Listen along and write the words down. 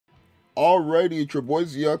Alrighty, it's your boy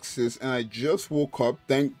Zeoxys, and I just woke up.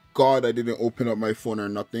 Thank God I didn't open up my phone or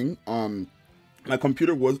nothing. My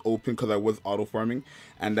computer was open because I was auto farming,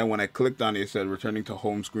 and then when I clicked on it, it said returning to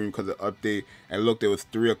home screen because of update. And looked, it was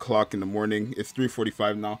 3 o'clock in the morning. It's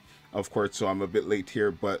 3:45 now, of course, so I'm a bit late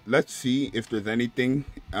here. But let's see if there's anything,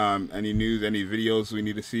 any news, any videos we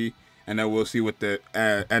need to see, and then we'll see what the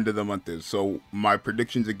end of the month is. So my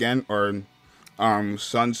predictions again are,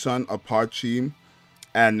 Sun, Apache,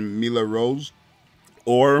 and Mila Rose,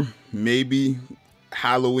 or maybe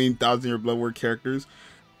Halloween Thousand Year Blood War characters,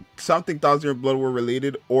 something Thousand Year Blood War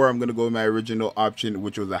related, or I'm gonna go with my original option,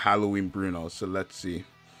 which was a Halloween Bruno. So let's see,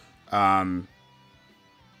 um,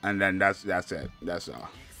 and then that's it. That's all.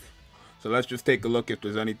 So let's just take a look if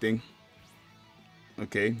there's anything.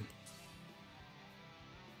 Okay,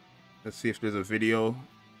 let's see if there's a video.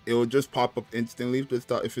 It will just pop up instantly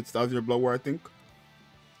if it's Thousand Year Blood War, I think.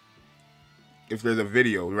 If there's a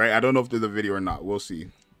video, right? I don't know if there's a video or not. We'll see.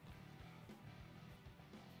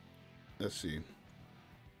 Let's see.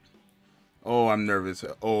 Oh, I'm nervous.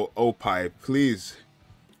 Oh, Opie, please.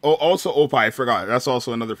 Oh, also Opie, I forgot. That's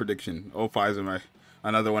also another prediction. Opie is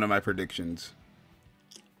another one of my predictions.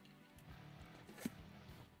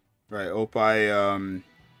 Right, Opie,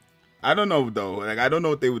 I don't know though. Like, I don't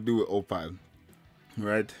know what they would do with Opie.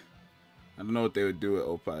 Right? I don't know what they would do with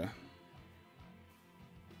Opie.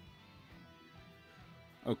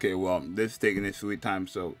 Okay, well, this is taking its sweet time,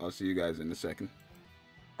 so I'll see you guys in a second.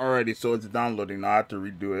 Alrighty, so it's downloading. Now I have to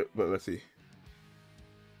redo it, but let's see.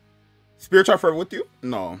 Spirit Chart with you?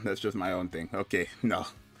 No, that's just my own thing. Okay, no.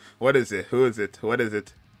 What is it? Who is it? What is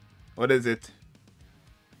it? What is it?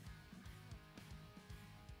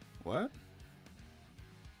 What?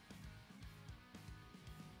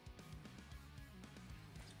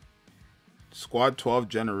 Squad 12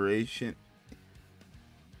 Generation.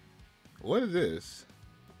 What is this?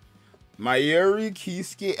 MAYURI,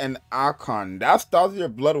 KISUKE, and AKON. That's Thousand Year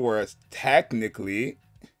Blood Wars, technically.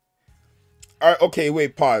 Alright, okay,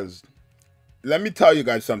 wait, pause. Let me tell you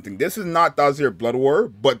guys something. This is not Thousand Year Blood War,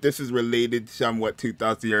 but this is related somewhat to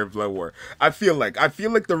Thousand Year Blood War. I feel like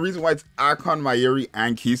the reason why it's AKON, MAYURI,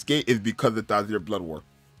 and KISUKE is because of Thousand Year Blood War.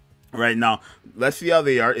 Right now, let's see how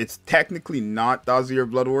they are. It's technically not Thousand Year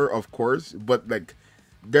Blood War, of course, but like,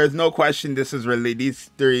 there's no question this is related.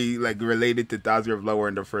 These three like related to Thousand Year Blood War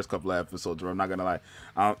in the first couple of episodes. Bro, I'm not gonna lie.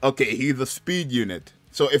 Okay, he's a speed unit.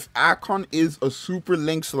 So if AKON is a super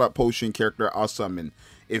link slot potion character, I'll summon.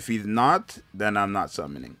 If he's not, then I'm not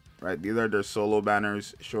summoning. Right? These are their solo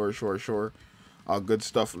banners. Sure. Good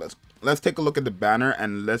stuff. Let's take a look at the banner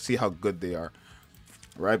and let's see how good they are.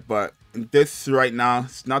 Right? But this right now,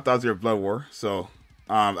 it's not Thousand Year Blood War, so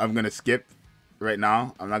I'm gonna skip right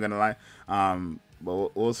now. I'm not gonna lie.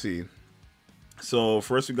 But we'll see. So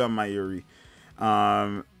first we got MAYURI.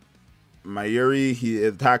 MAYURI, he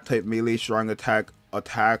is attack type melee, strong attack.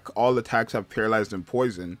 All attacks have paralyzed and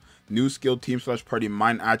poison. New skill, team / party,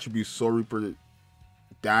 mind attribute, Soul Reaper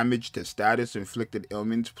damage to status, inflicted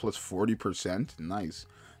ailments plus 40%. Nice.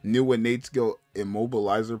 New innate skill,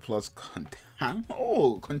 immobilizer plus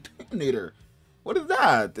contaminator. What is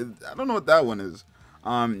that? I don't know what that one is.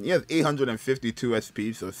 He has 852 SP,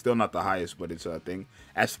 so it's still not the highest, but it's a thing.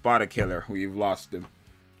 As Spot Killer, we've lost him.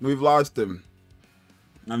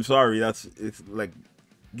 I'm sorry, it's like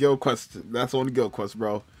Guild Quest. That's only Guild Quest,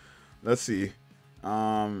 bro. Let's see.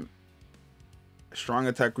 Strong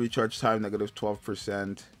attack recharge time, negative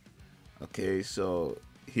 12%. Okay, so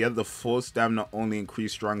he has the full stamina only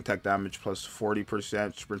increase strong attack damage plus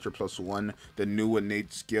 40%, sprinter plus 1, the new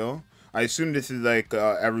innate skill. I assume this is like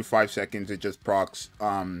every 5 seconds it just procs.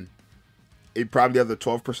 It probably has a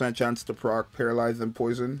 12% chance to proc paralyze and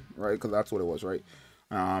poison, right? Because that's what it was, right?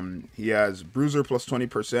 He has Bruiser plus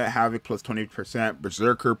 20%, Havoc plus 20%,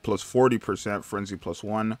 Berserker plus 40%, Frenzy plus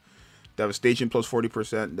 1, Devastation plus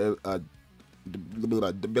 40%,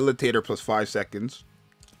 Debilitator plus 5 seconds.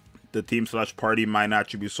 The team / party mind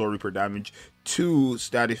attribute Soul Reaper damage 2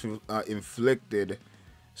 status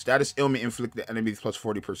ailment inflicted enemies plus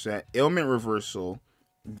 40%. Ailment reversal.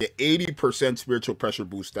 The 80% spiritual pressure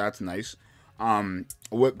boost. That's nice.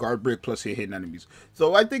 With guard break plus hidden enemies.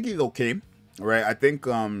 So I think he's okay. Right? I think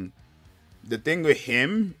the thing with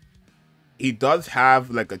him, he does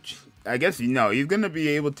have like I guess he's gonna be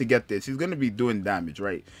able to get this. He's gonna be doing damage,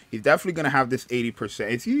 right? He's definitely gonna have this 80%.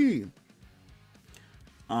 Is he?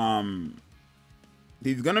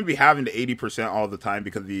 He's gonna be having the 80% all the time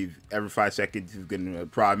because every 5 seconds he's gonna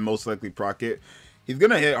most likely proc it. He's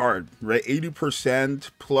gonna hit hard, right? 80%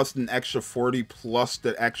 plus an extra 40 plus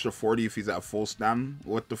the extra 40 if he's at full stam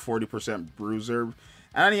with the 40% bruiser,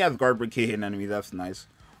 and he has guard break hidden enemy. That's nice.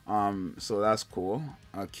 So that's cool.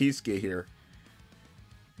 Kisuke here.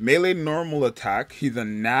 Melee normal attack. He's a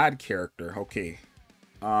NAD character. Okay.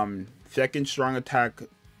 Second strong attack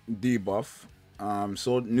debuff.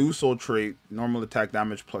 New soul trait, normal attack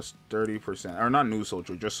damage plus 30%. Or not new soul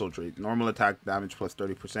trait, just soul trait. Normal attack damage plus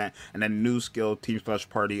 30%. And then new skill, team slash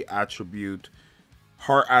party attribute.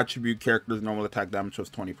 Heart attribute characters, normal attack damage plus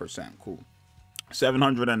 20%. Cool.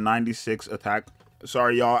 796 attack.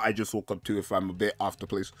 Sorry, y'all. I just woke up too if I'm a bit off the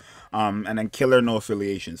place. And then killer, no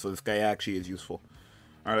affiliation. So this guy actually is useful.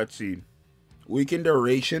 Alright, let's see. Weakened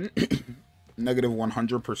duration, negative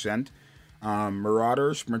 100%.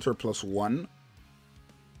 Marauder, sprinter plus 1.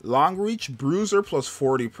 Long reach, bruiser plus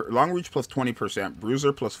 40. Long reach plus 20%.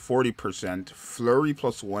 Bruiser plus 40%. Flurry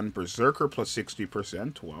plus 1. Berserker plus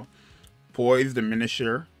 60%. Well, poise,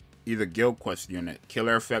 diminisher, either guild quest unit.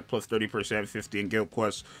 Killer effect plus 30%. 50 in guild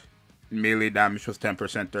quest. Melee damage plus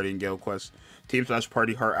 10%. 30 in guild quest. Team slash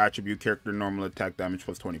party heart attribute character normal attack damage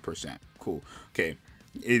plus 20%. Cool. Okay.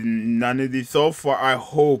 In none of these so far, I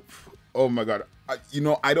hope. Oh my god. I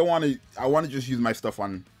don't want to. I want to just use my stuff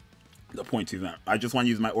on the points event. I just want to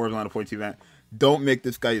use my orbs on the points event. Don't make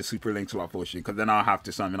this guy a super link slot potion, because then I'll have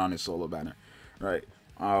to summon on his solo banner. Right.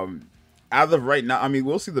 As of right now, I mean,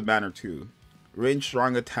 we'll see the banner too. Range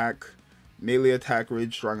strong attack, melee attack,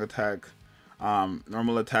 range strong attack,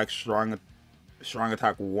 normal attack, strong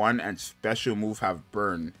attack 1, and special move have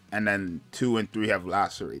burn, and then 2 and 3 have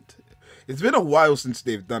lacerate. It's been a while since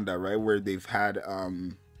they've done that, right? Where they've had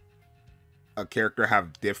a character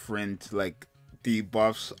have different like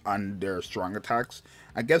debuffs on their strong attacks.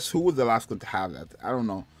 I guess who was the last one to have that? I don't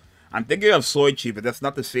know. I'm thinking of Soichi, but that's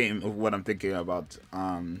not the same of what I'm thinking about.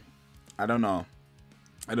 I don't know.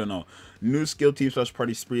 New skill, team slash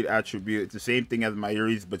party speed attribute. It's the same thing as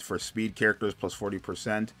Mayuri's, but for speed characters plus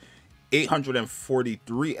 40%.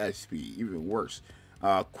 843 SP, even worse.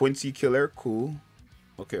 Quincy killer, cool.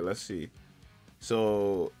 Okay, let's see.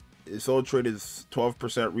 So his soul trait is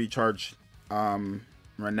 12% recharge,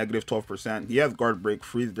 negative 12%. He has guard break,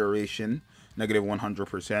 freeze duration, negative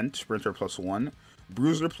 100%, sprinter plus 1,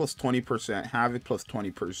 bruiser plus 20%, havoc plus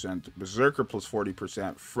 20%, berserker plus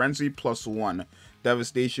 40%, frenzy plus 1,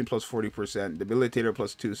 devastation plus 40%, debilitator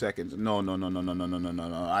plus 2 seconds. No.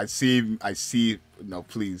 I see. No,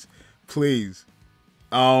 please.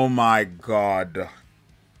 Oh my god.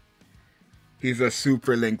 He's a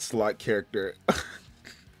super link slot character.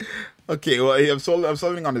 Okay, well, I'm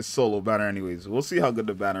summoning on his solo banner anyways. We'll see how good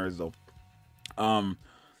the banner is though.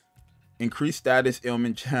 Increased status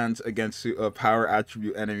ailment chance against power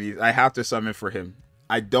attribute enemies. I have to summon for him.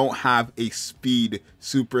 I don't have a speed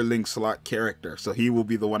super link slot character, so he will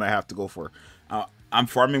be the one I have to go for. I'm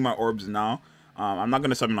farming my orbs now. I'm not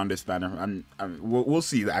gonna summon on this banner. We'll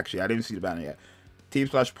see. Actually, I didn't see the banner yet. Team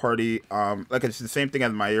slash party, like it's the same thing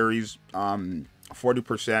as Mayuri's,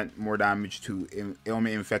 40% more damage to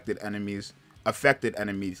ailment affected enemies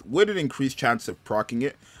with an increased chance of proccing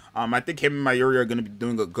it. I think him and Mayuri are going to be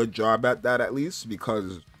doing a good job at that, at least,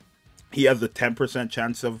 because he has the 10%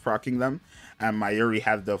 chance of proccing them, and Mayuri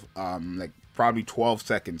has the like probably 12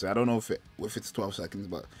 seconds. I don't know if it's 12 seconds,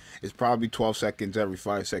 but it's probably 12 seconds every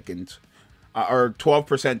 5 seconds, or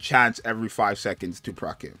 12% chance every 5 seconds to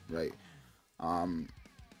proc it, right?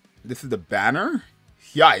 This is the banner?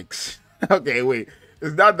 Yikes. Okay, wait.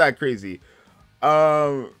 It's not that crazy.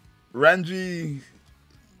 Renji,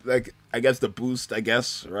 like, I guess the boost,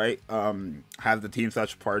 right? Has the team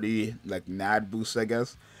slash party, like, NAD boost, I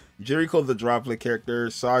guess. Jericho, the droplet character.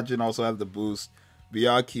 Sajin also has the boost.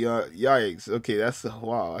 Byakuya, yikes. Okay,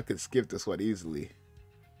 wow, I could skip this one easily.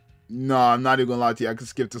 No, I'm not even gonna lie to you. I could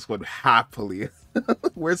skip this one happily.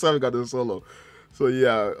 Where's Simon got the solo? So,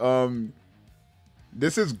 yeah,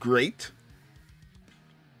 this is great,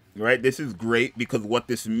 right? This is great because what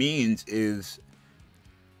this means is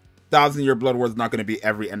 1,000-Year Blood War is not going to be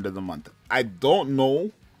every end of the month. I don't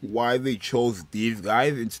know why they chose these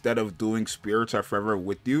guys instead of doing Spirits Are Forever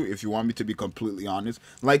with You, if you want me to be completely honest.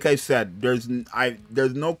 Like I said, there's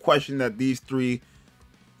no question that these three,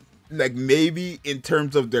 like, maybe in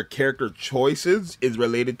terms of their character choices, is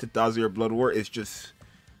related to 1,000-Year Blood War. It's just,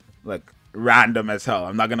 like, random as hell.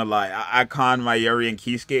 I'm not gonna lie. AKON, Mayuri, and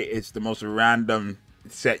Kisuke, it's the most random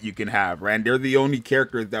set you can have, right? And they're the only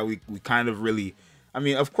characters that we kind of really, I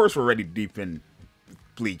mean, of course we're already deep in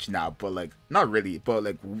Bleach now, but like, not really, but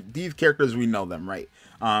like, these characters, we know them, right?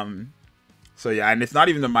 So yeah, and it's not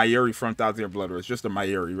even the Mayuri from 1,000-Year Blood War, it's just the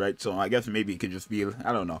Mayuri, right? So I guess maybe it could just be,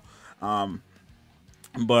 I don't know.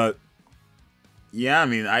 But yeah, I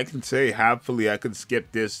mean, I can say happily I could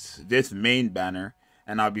skip this main banner,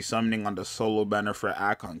 and I'll be summoning on the solo banner for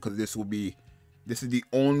AKON, because this will be This is the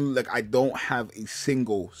only, like, I don't have a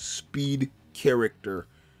single speed character.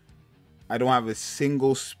 I don't have a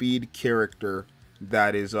single speed character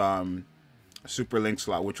that is Super Link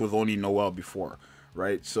slot, which was only Noel before,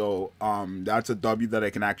 right? So that's a W that I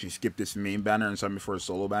can actually skip this main banner and send me for a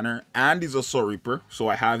solo banner. And he's a Soul Reaper, so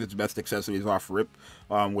I have his best accessories off rip,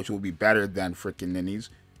 which will be better than freaking Ninnies.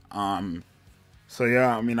 So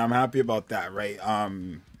yeah, I mean, I'm happy about that, right?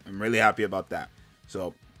 I'm really happy about that.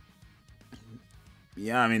 So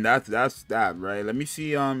yeah, I mean, that's that, right? Let me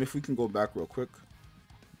see if we can go back real quick.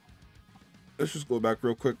 Let's just go back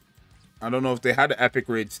real quick. I don't know if they had the epic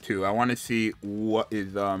raids too. I want to see what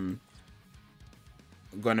is gonna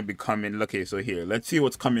be coming. Okay, so here, let's see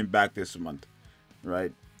what's coming back this month,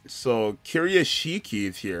 right? So Kirishiki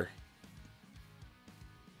is here.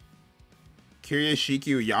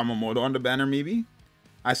 Kirishiki with Yamamoto on the banner, maybe.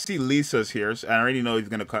 I see Lisa's here, so I already know he's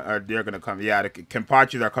gonna come. Or they're gonna come. Yeah, the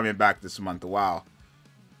Kenpachis are coming back this month. Wow.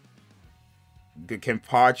 The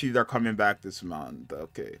Kenpachis are coming back this month.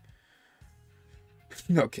 Okay.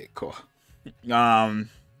 Okay, cool. I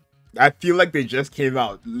feel like they just came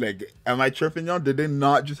out. Like, am I tripping, y'all? Did they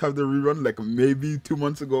not just have the rerun like maybe 2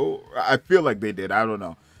 months ago? I feel like they did. I don't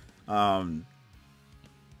know.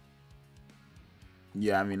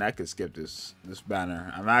 Yeah, I mean, I could skip this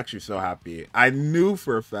banner. I'm actually so happy. I knew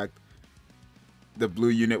for a fact the blue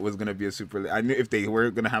unit was gonna be a super. I knew if they were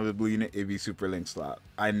gonna have the blue unit, it'd be Super Link slot.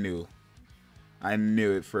 I knew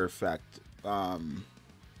it for a fact.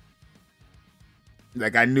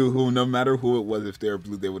 Like, I knew who, no matter who it was, if they were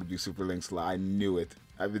blue, they would be Super Link slot. I knew it.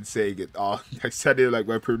 I've been saying it all. I said it like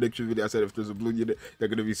my prediction video. I said if there's a blue unit, they're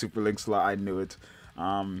gonna be Super Link slot. I knew it.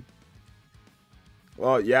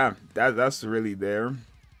 Well, yeah, that's really there.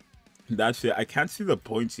 That's it. I can't see the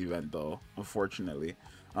points event though, unfortunately.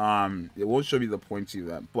 It won't show me the points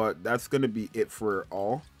event, but that's gonna be it for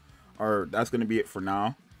all, or that's gonna be it for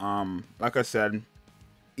now. Like I said,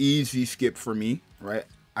 easy skip for me, right?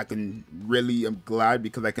 I'm glad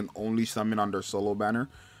because I can only summon on their solo banner.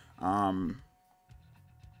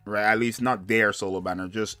 Right, at least not their solo banner,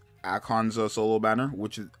 just AKON's solo banner,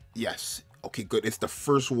 which is, yes, okay, good. It's the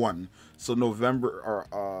first one. So November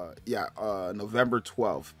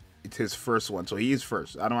 12th. It's his first one. So he is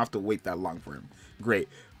first. I don't have to wait that long for him. Great.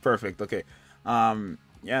 Perfect. Okay.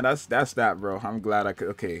 Yeah, that's that, bro. I'm glad I could.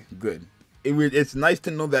 Okay, good. It's nice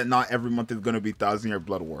to know that not every month is going to be 1,000-year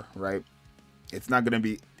Blood War, right? It's not going to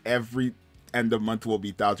be every end of month will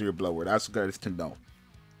be 1,000-year Blood War. That's good to know,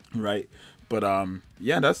 right? But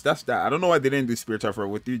yeah, that's that. I don't know why they didn't do Spirit Tougher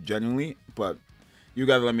with you, genuinely, but you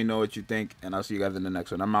guys let me know what you think, and I'll see you guys in the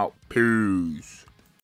next one. I'm out. Peace.